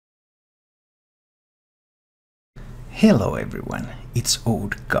Hello everyone, it's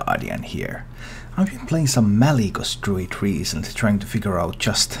Old Guardian here. I've been playing some Malygos Druid recently, trying to figure out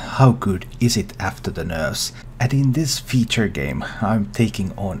just how good is it after the nerfs. And in this feature game I'm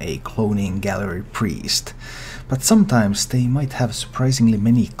taking on a cloning gallery priest. But sometimes they might have surprisingly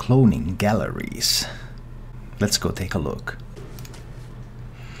many cloning galleries. Let's go take a look.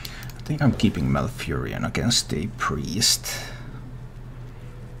 I think I'm keeping Malfurion against a priest.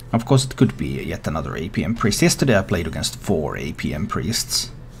 Of course it could be yet another APM priest. Yesterday I played against 4 APM priests.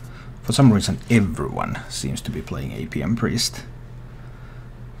 For some reason everyone seems to be playing APM priest.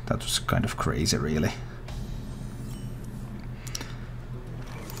 That was kind of crazy really.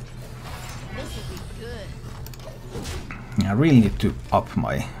 I really need to up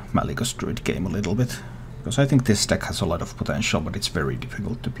my Malygos Druid game a little bit, because I think this deck has a lot of potential, but it's very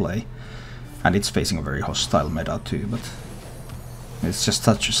difficult to play. And it's facing a very hostile meta too, but it's just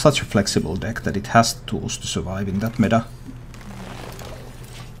such a flexible deck that it has the tools to survive in that meta.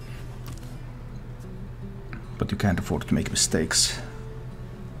 But you can't afford to make mistakes.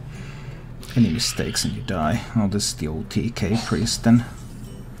 Any mistakes and you die. Oh, this is the OTK priest then.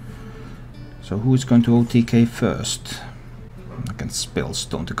 So who is going to OTK first? I can spell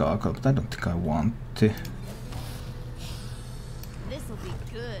Stone to Gargoyle, but I don't think I want to. This'll be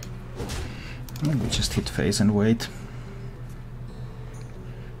good. Maybe just hit face and wait.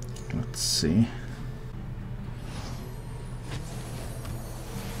 Let's see.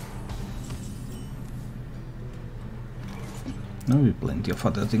 There will be plenty of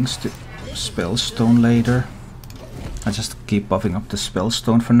other things to spell Stone later. I just keep buffing up the spell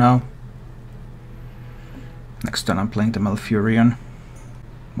Stone for now. Next turn I'm playing the Malfurion,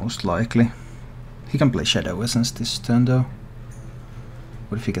 most likely. He can play Shadow Essence this turn though.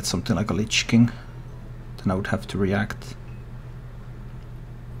 What if he gets something like a Lich King? Then I would have to react.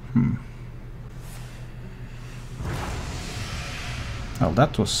 Well,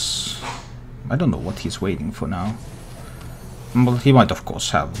 that was... I don't know what he's waiting for now. Well, he might of course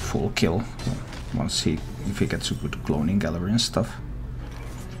have full kill once if he gets a good cloning gallery and stuff.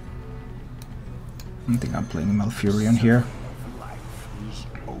 I think I'm playing Malfurion here.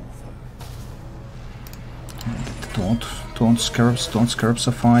 Taunt Scarabs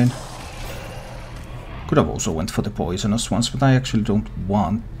are fine. Could have also went for the poisonous ones, but I actually don't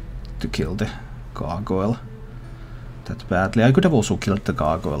want to kill the gargoyle that badly. I could have also killed the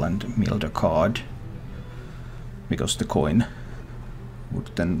gargoyle and milled a card, because the coin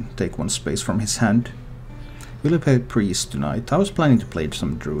would then take one space from his hand. Will I play priest tonight? I was planning to play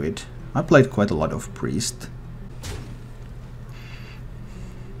some druid. I played quite a lot of priest.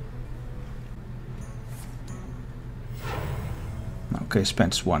 Okay,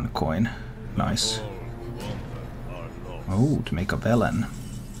 spends 1 coin. Nice. Oh, to make a Velen.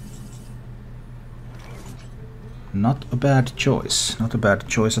 Not a bad choice. Not a bad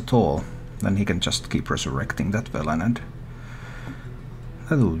choice at all. Then he can just keep resurrecting that Velen and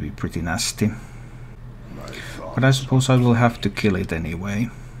that will be pretty nasty. But I suppose I will have to kill it anyway.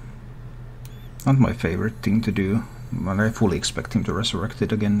 Not my favorite thing to do, but I fully expect him to resurrect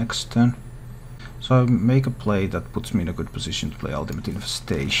it again next turn. So I make a play that puts me in a good position to play Ultimate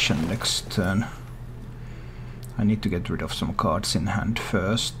Infestation next turn. I need to get rid of some cards in hand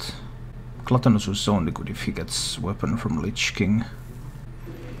first. Gluttonous is only good if he gets weapon from Lich King.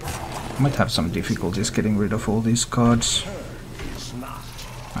 I might have some difficulties getting rid of all these cards.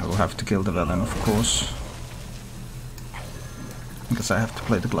 I will have to kill the Velen, of course, because I have to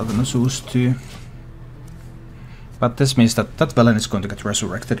play the Gluttonous too. But this means that that Velen is going to get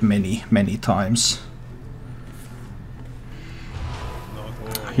resurrected many times.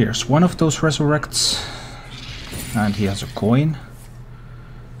 Here's one of those resurrects, and he has a coin.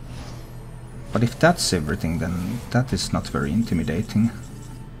 But if that's everything, then that is not very intimidating.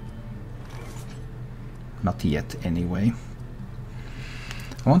 Not yet, anyway.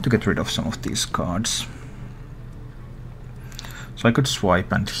 I want to get rid of some of these cards. So I could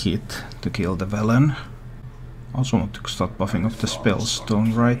swipe and hit to kill the Velen. Also want to start buffing up the spell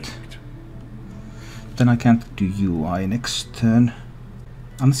Stone, right? Then I can't do UI next turn.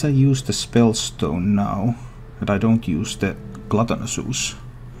 Unless I use the spell Stone now, and I don't use the Gluttonous.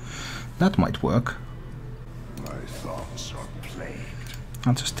 That might work. My thoughts are plagued.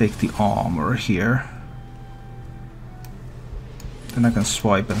 I'll just take the armor here. Then I can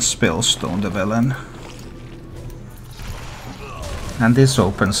swipe and spell Stone the Velen. And this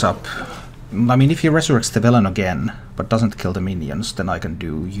opens up... I mean, if he resurrects the Velen again, but doesn't kill the minions, then I can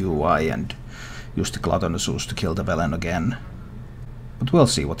do UI and use the Gluttonous to kill the Velen again. But we'll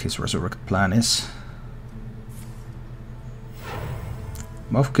see what his resurrect plan is.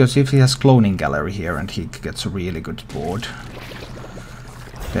 Of course, if he has Cloning Gallery here and he gets a really good board,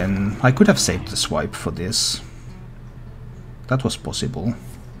 then I could have saved the swipe for this. That was possible.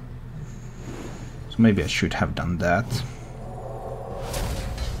 So maybe I should have done that.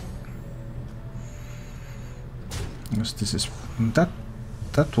 Because this is...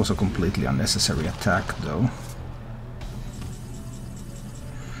 That was a completely unnecessary attack, though.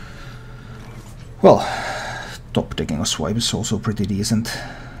 Well, top decking a swipe is also pretty decent.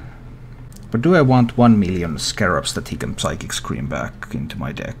 But do I want 1 million scarabs that he can Psychic Scream back into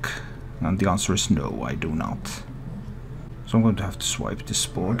my deck? And the answer is no, I do not. So I'm going to have to swipe this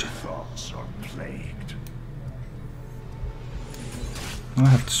board. I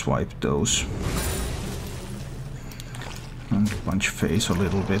have to swipe those. And punch face a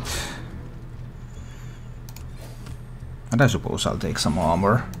little bit. And I suppose I'll take some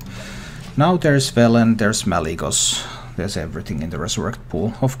armor. Now there's Velen, there's Malygos, there's everything in the Resurrect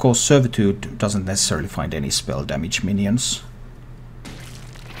pool. Of course, Servitude doesn't necessarily find any spell damage minions.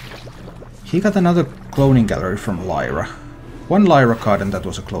 He got another Cloning Gallery from Lyra. One Lyra card and that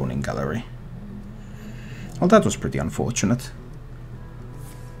was a Cloning Gallery. Well, that was pretty unfortunate.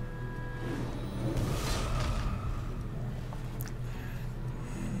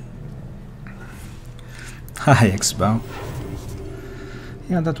 Hi, X-Bow.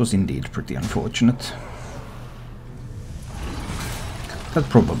 Yeah, that was indeed pretty unfortunate. That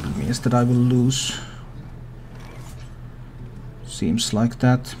probably means that I will lose. Seems like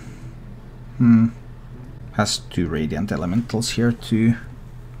that. Has 2 Radiant Elementals here too.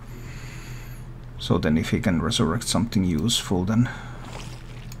 So then if he can resurrect something useful, then...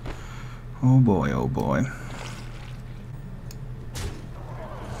 Oh boy, oh boy.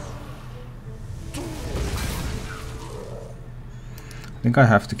 I think I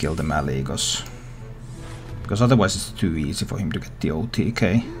have to kill the Malygos, because otherwise it's too easy for him to get the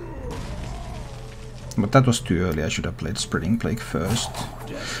OTK. But that was too early, I should have played Spreading Plague first.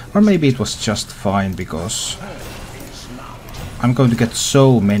 Or maybe it was just fine, because I'm going to get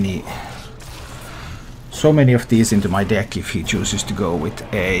so many of these into my deck if he chooses to go with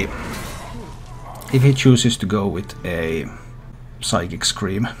a... If he chooses to go with a Psychic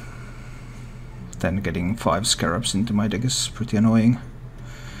Scream. Then getting 5 Scarabs into my deck is pretty annoying.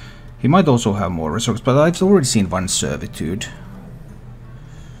 He might also have more resources, but I've already seen 1 Servitude.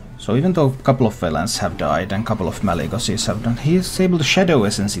 So even though a couple of Velens have died and a couple of Malygoses have done, he is able to Shadow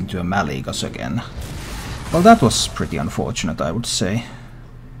Essence into a Malygos again. Well, that was pretty unfortunate, I would say.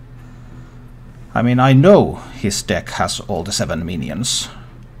 I mean, I know his deck has all the 7 minions.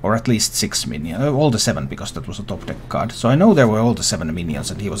 Or at least 6 minions. All the 7, because that was a top deck card. So I know there were all the 7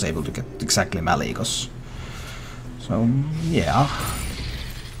 minions and he was able to get exactly Malygos. So, yeah.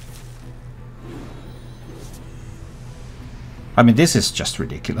 I mean, this is just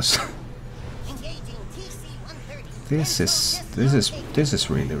ridiculous. This is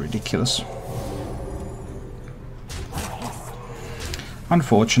really ridiculous.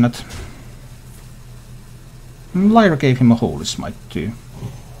 Unfortunate. Lyra gave him a Holy Smite too.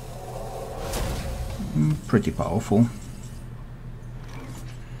 Pretty powerful.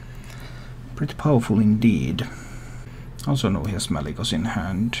 Pretty powerful indeed. Also know he has Malygos in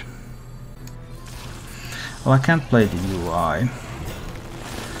hand. Well, I can't play the UI.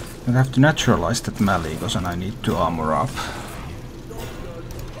 I have to naturalize that Malygos and I need to armor up.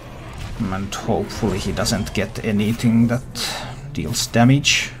 And hopefully he doesn't get anything that deals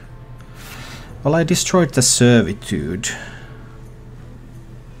damage. Well, I destroyed the Servitude.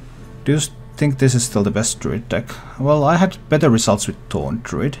 Do you think this is still the best Druid deck? Well, I had better results with Taunt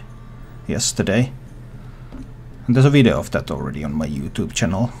Druid yesterday. And there's a video of that already on my YouTube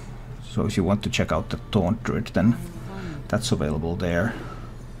channel. So if you want to check out the Taunt Druid, then that's available there.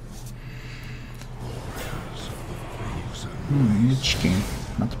 Lich King,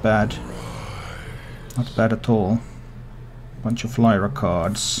 not bad. Not bad at all. Bunch of Lyra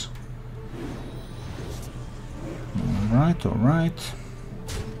cards. Alright, alright.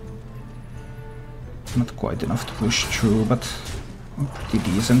 Not quite enough to push through, but pretty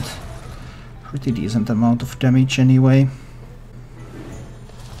decent. Pretty decent amount of damage anyway.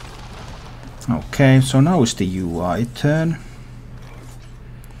 Okay, so now is the UI turn.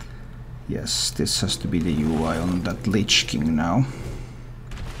 Yes, this has to be the UI on that Lich King now.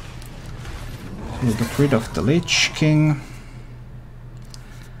 So get rid of the Lich King.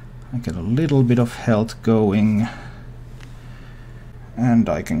 I get a little bit of health going. And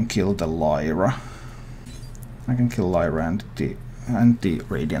I can kill the Lyra. I can kill Lyra and the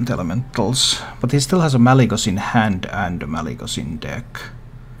Radiant Elementals. But he still has a Malygos in hand and a Malygos in deck.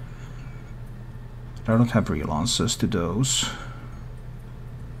 I don't have real answers to those.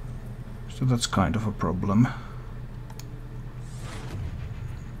 So that's kind of a problem.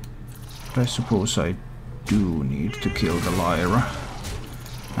 But I suppose I do need to kill the Lyra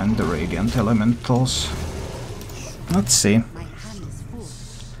and the Radiant Elementals. Let's see.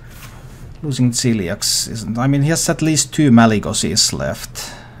 Losing Ziliax isn't... I mean, he has at least 2 Malygoses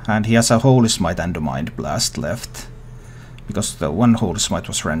left. And he has a Holy Smite and a Mind Blast left. Because the one Holy Smite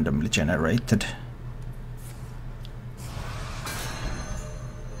was randomly generated.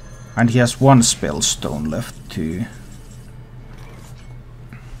 And he has 1 Spellstone left too.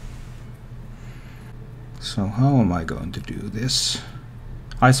 So how am I going to do this?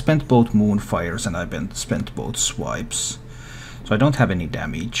 I spent both Moonfires and I spent both Swipes. So I don't have any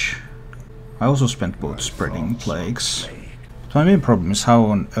damage. I also spent both Spreading Plagues. So my main problem is how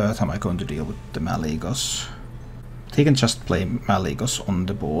on earth am I going to deal with the Malygos? They can just play Malygos on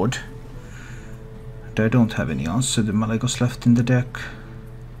the board. And I don't have any answer to Malygos left in the deck.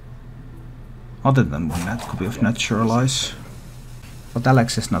 Other than one that copy of Naturalize. But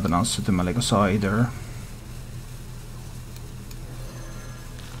Alex is not an answer to Malygos either.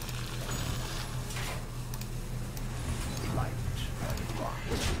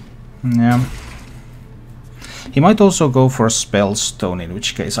 Yeah. He might also go for a Spellstone, in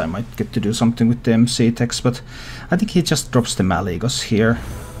which case I might get to do something with the MC text, but I think he just drops the Malygos here.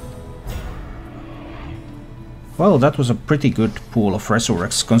 Well, that was a pretty good pool of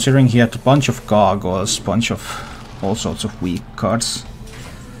Resurrects, considering he had a bunch of Gargoyles, bunch of all sorts of weak cards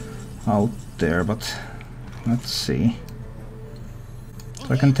out there, but let's see.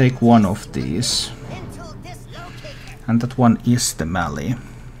 So I can take one of these. And that one is the Mali,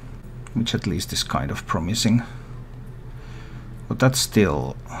 which at least is kind of promising. But that's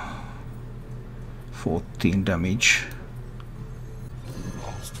still 14 damage.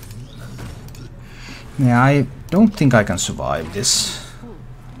 Yeah, I don't think I can survive this,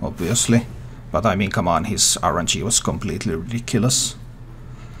 obviously. But I mean, come on, his RNG was completely ridiculous.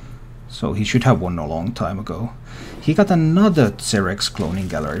 So he should have won a long time ago. He got another Zerek's Cloning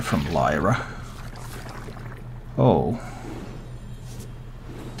Gallery from Lyra. Oh.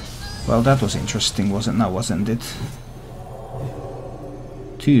 Well, that was interesting, wasn't it?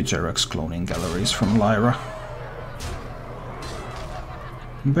 2 Zerek's Cloning Galleries from Lyra.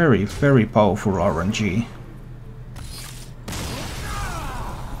 Very, very powerful RNG.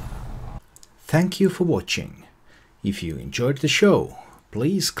 Thank you for watching. If you enjoyed the show,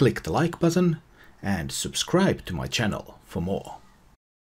 please click the like button and subscribe to my channel for more.